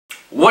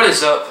What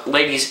is up,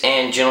 ladies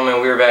and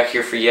gentlemen? We're back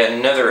here for yet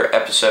another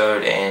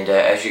episode, and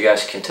as you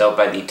guys can tell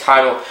by the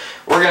title,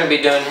 we're going to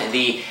be doing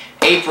the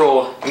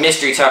April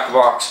mystery tackle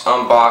box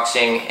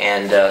unboxing.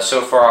 And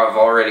so far I've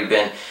already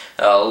been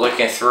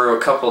looking through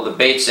a couple of the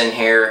baits in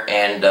here,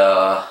 and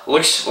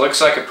looks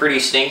like a pretty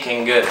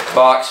stinking good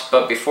box.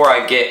 But before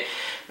I get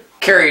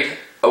carried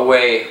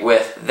away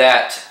with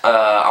that,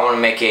 I want to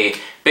make a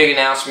big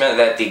announcement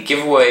that the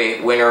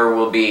giveaway winner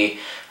will be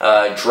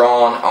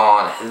drawn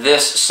on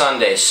this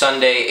Sunday,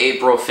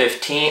 April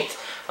 15th.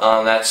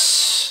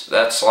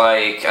 That's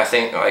like, I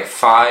think, like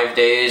 5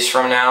 days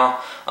from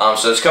now.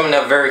 So it's coming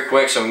up very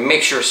quick, so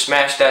make sure to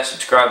smash that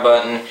subscribe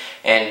button,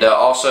 and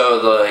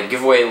also the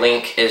giveaway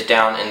link is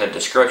down in the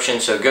description,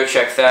 so go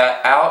check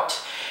that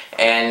out.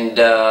 And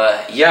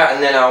yeah,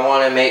 and then I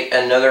want to make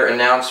another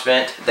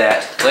announcement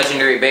that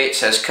Legendary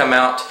Baits has come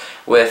out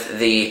with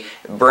the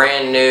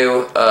brand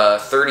new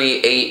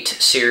 38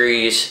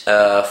 series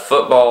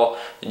football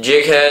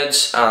jig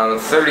heads.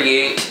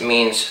 38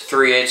 means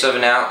 3/8 of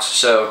an ounce,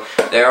 so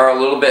they are a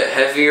little bit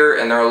heavier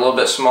and they're a little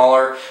bit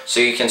smaller, so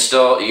you can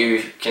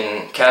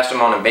cast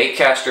them on a bait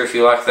caster if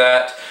you like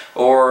that,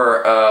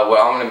 or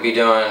what I'm going to be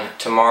doing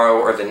tomorrow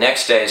or the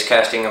next day is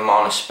casting them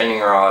on a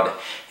spinning rod,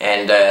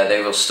 and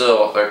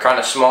they're kind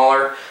of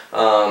smaller,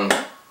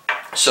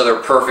 so they're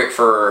perfect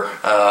for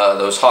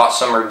those hot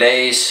summer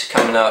days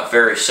coming up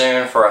very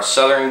soon for us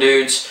southern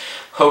dudes,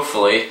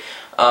 hopefully,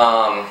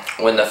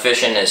 when the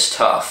fishing is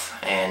tough.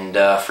 And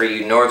for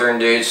you northern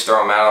dudes,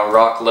 throw them out on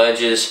rock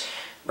ledges,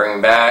 bring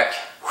them back,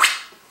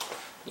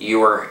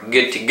 you are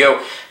good to go.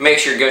 Make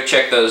sure to go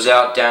check those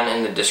out down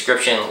in the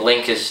description.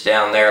 Link is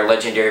down there,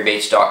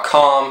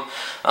 legendarybaits.com,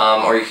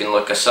 or you can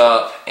look us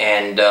up,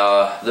 and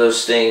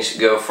those things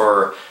go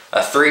for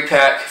a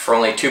 3-pack for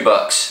only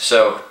 $2,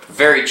 so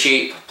very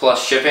cheap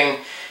plus shipping.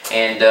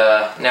 And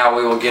now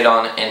we will get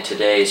on in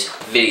today's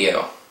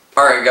video.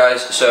 Alright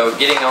guys, so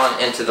getting on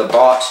into the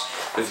box,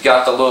 we've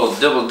got the little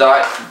double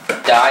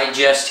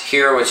digest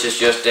here, which is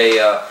just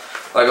a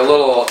like a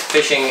little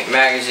fishing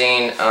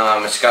magazine.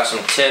 It's got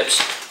some tips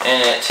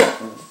in it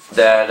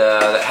that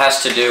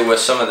has to do with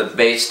some of the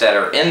baits that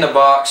are in the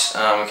box.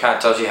 It kind of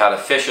tells you how to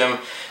fish them,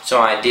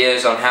 some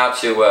ideas on how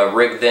to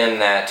rig them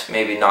that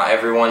maybe not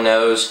everyone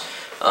knows.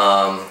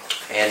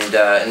 And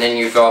then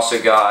you've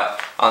also got,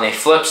 on the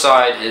flip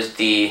side, is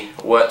the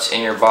what's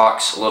in your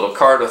box little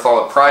card with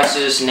all the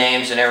prices,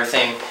 names, and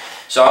everything.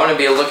 So I'm going to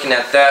be looking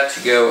at that to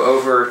go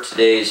over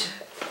today's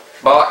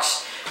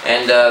box.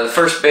 And the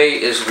first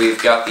bait is,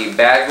 we've got the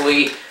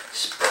Bagley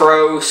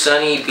Pro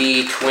Sunny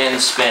Bee Twin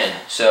Spin.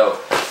 So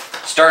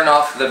starting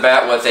off the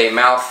bat with a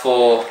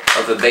mouthful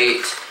of the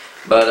bait.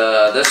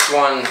 But this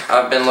one,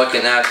 I've been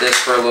looking at this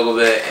for a little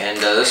bit, and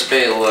this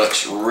bait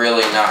looks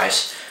really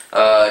nice.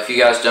 If you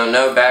guys don't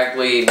know,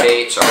 Bagley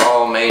baits are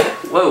all made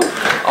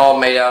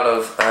out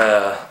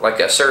of like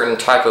a certain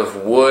type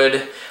of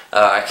wood.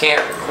 I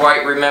can't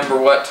quite remember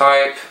what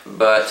type,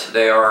 but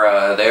they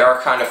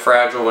are kind of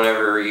fragile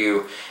whenever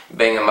you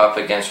bang them up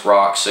against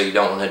rocks, so you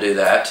don't want to do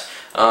that.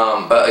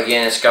 But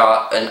again, it's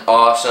got an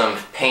awesome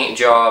paint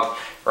job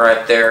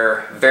right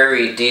there,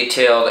 very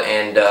detailed.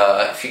 And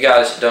if you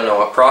guys don't know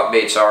what prop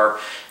baits are,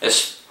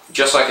 it's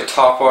just like a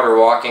topwater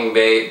walking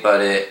bait,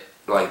 but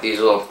like these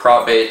little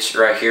prop baits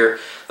right here,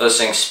 those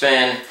things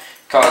spin,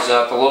 cause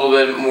up a little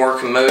bit more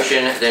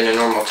commotion than a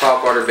normal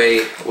topwater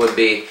bait would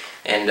be.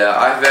 And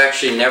I've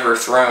actually never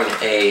thrown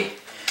a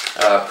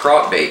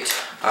prop bait.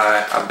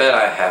 I bet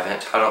I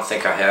haven't. I don't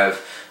think I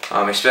have,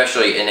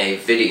 especially in a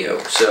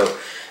video. So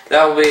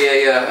that will be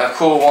a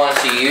cool one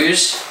to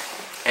use.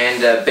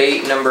 And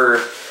bait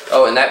number,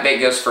 and that bait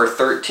goes for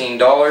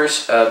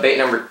 $13. Bait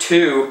number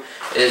 2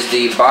 is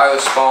the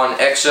Biospawn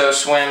Exo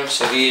Swim.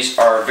 So these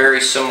are very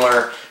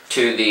similar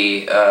to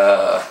the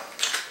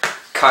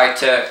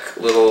Kitech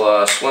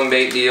little swim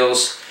bait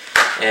deals,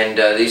 and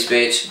these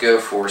baits go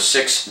for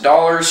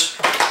 $6.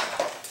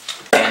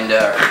 And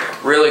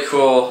really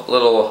cool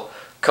little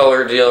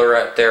color deal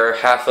right there.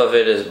 Half of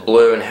it is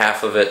blue and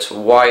half of it's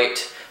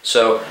white.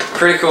 So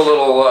pretty cool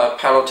little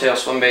paddle tail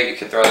swim bait. You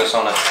can throw this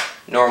on a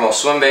normal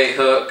swim bait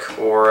hook,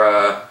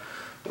 or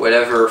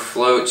whatever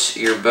floats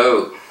your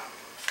boat.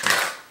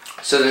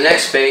 So the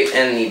next bait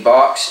in the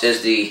box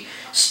is the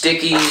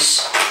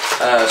Stickies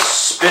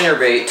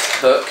spinnerbait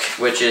hook,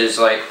 which is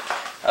like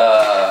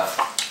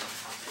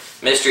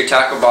Mystery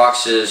Tackle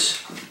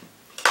Box's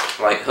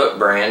like hook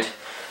brand.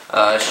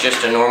 It's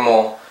just a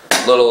normal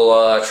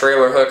little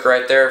trailer hook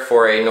right there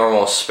for a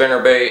normal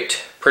spinnerbait.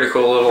 Pretty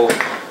cool little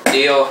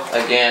deal.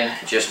 Again,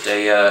 just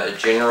a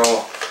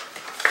general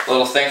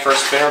little thing for a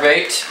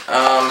spinnerbait.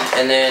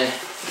 And then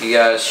you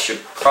guys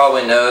should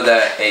probably know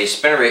that a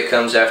spinnerbait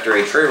comes after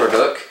a trailer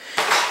hook,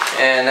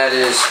 and that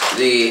is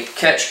the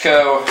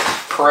Ketchco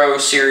Pro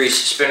Series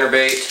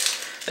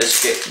spinnerbait.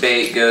 This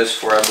bait goes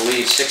for, I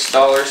believe,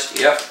 $6.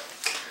 Yep.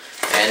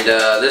 And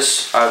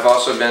this, I've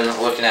also been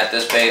looking at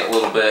this bait a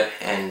little bit,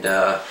 and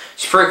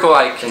it's pretty cool.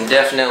 I can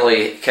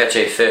definitely catch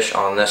a fish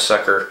on this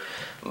sucker.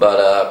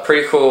 But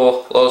pretty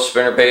cool little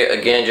spinnerbait.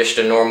 Again, just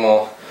a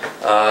normal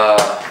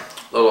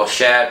little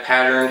shad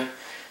pattern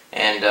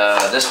And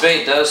this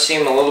bait does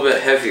seem a little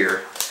bit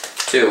heavier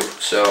too,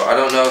 so I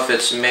don't know if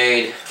it's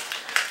made,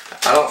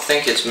 I don't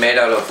think it's made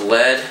out of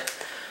lead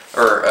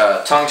or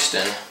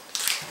tungsten,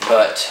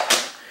 but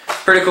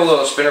pretty cool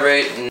little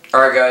spinnerbait.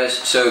 Alright guys,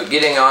 so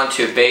getting on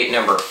to bait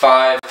number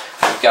 5,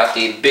 we've got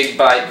the Big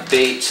Bite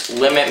Baits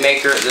Limit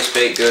Maker. This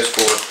bait goes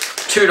for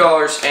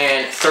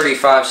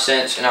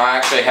 $2.35, and I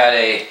actually had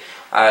a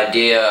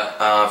idea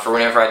for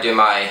whenever I do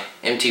my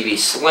MTV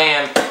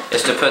Slam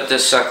is to put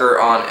this sucker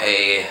on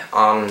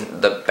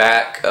the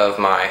back of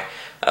my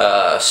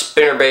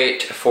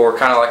spinnerbait for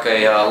kind of like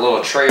a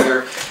little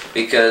trailer,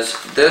 because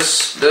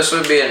this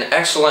would be an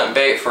excellent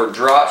bait for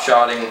drop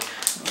shotting,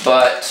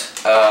 but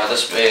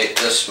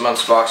this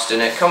month's box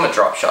didn't come with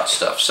drop shot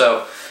stuff,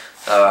 so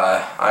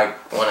I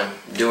want to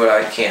do what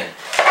I can.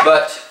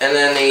 And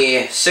then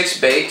the 6th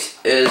bait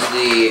is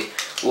the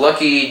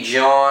Lucky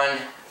John,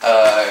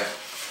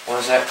 what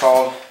is that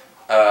called?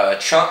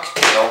 Chunk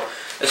tail.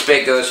 This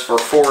bait goes for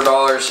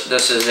 $4.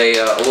 This is a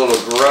little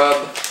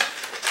grub,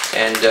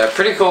 and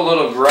pretty cool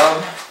little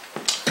grub,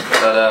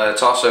 but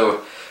it's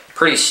also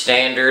pretty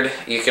standard.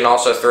 You can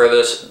also throw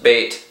this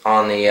bait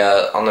on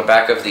the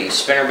back of the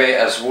spinnerbait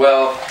as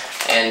well,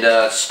 and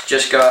it's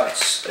just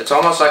it's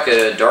almost like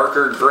a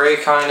darker gray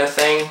kind of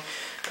thing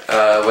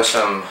with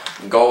some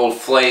gold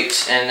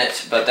flakes in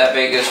it. But that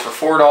bait goes for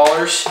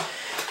 $4.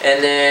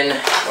 And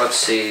then let's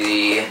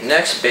see, the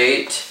next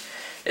bait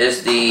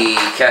is the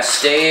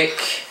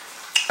Castaic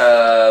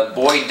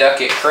Boy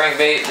Ducket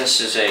crankbait. This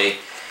is a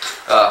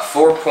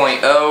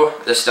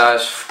 4.0. This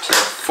dives to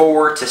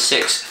 4 to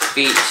 6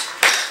 feet,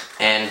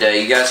 and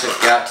you guys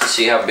have got to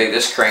see how big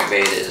this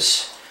crankbait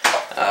is.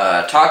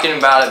 Talking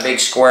about a big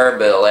square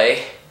bill,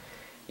 eh?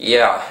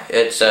 Yeah,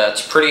 it's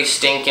pretty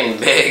stinking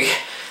big.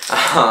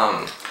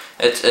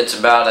 It's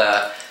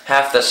about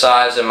half the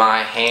size of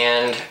my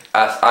hand.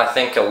 I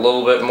think a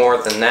little bit more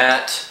than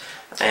that,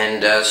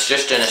 and it's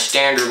just in a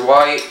standard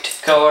white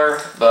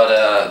color.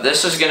 But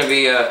this is going to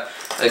be a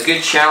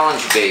good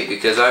challenge bait,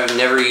 because I've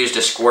never used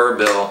a square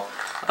bill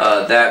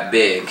that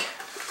big.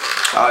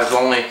 I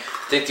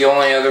think the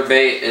only other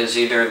bait is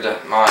either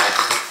my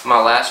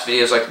last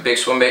video is like the big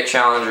swim bait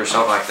challenge or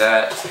something like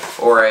that,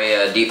 or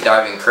a deep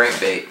diving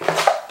crankbait.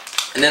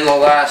 And then the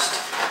last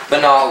but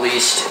not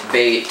least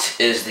bait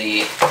is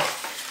the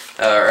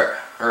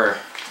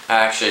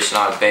actually it's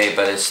not a bait,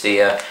 but it's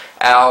the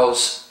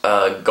Al's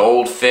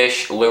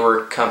Goldfish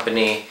Lure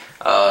Company.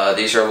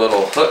 These are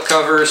little hook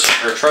covers,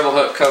 or treble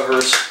hook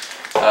covers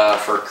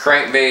for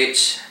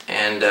crankbaits,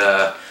 and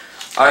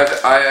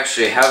I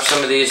actually have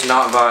some of these,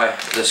 not by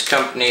this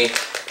company,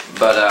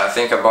 but I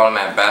think I bought them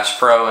at Bass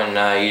Pro, and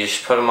you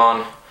just put them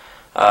on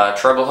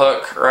treble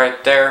hook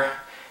right there,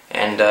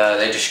 and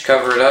they just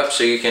cover it up,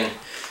 so you can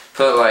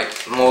put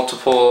like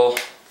multiple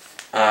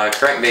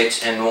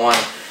crankbaits in one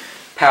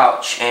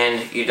pouch,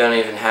 and you can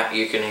even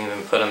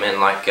put them in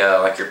like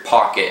your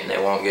pocket, and they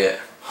won't get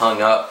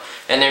hung up.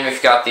 And then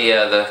we've got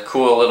the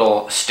cool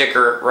little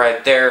sticker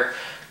right there.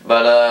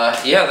 But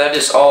yeah, that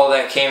is all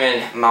that came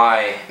in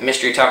my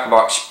Mystery Tackle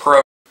Box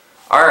Pro.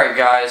 Alright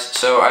guys,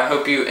 so I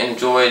hope you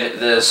enjoyed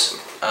this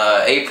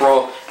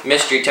April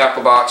Mystery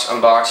Tackle Box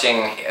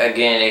unboxing.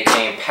 Again, it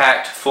came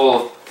packed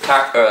full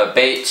of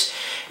baits.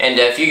 And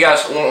if you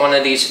guys want one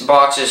of these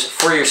boxes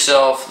for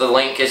yourself, the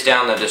link is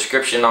down in the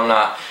description. I'm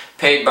not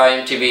paid by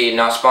MTB,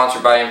 not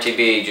sponsored by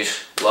MTB,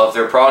 just love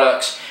their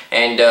products.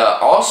 And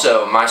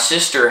also, my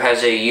sister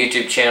has a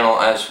YouTube channel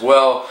as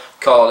well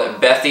called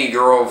Bethy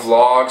Girl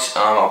Vlogs.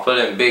 I'll put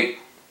it in big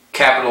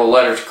capital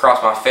letters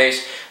across my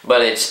face,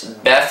 but it's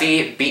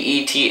Bethy,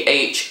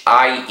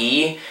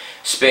 B-E-T-H-I-E,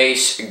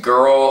 space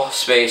girl,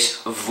 space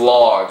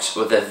vlogs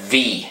with a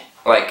V,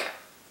 like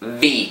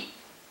V-L-O-G-S,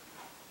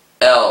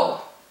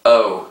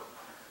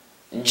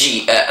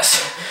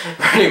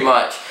 pretty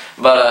much.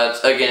 But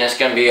again, it's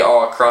going to be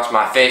all across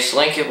my face.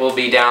 Link it will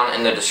be down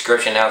in the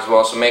description as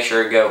well, so make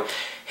sure to go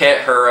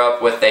hit her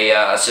up with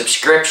a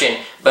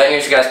subscription. But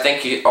anyways guys,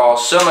 thank you all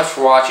so much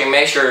for watching.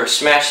 Make sure to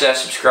smash that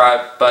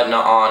subscribe button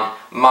on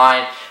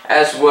mine,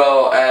 as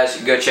well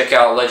as go check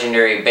out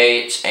Legendary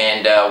Baits,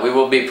 and we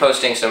will be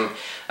posting some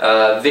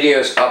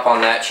videos up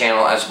on that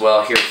channel as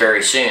well here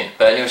very soon.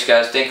 But anyways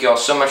guys, thank you all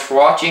so much for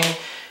watching,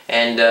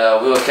 and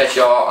we will catch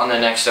you all on the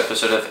next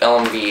episode of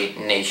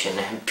LMV Nation.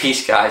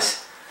 Peace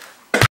guys.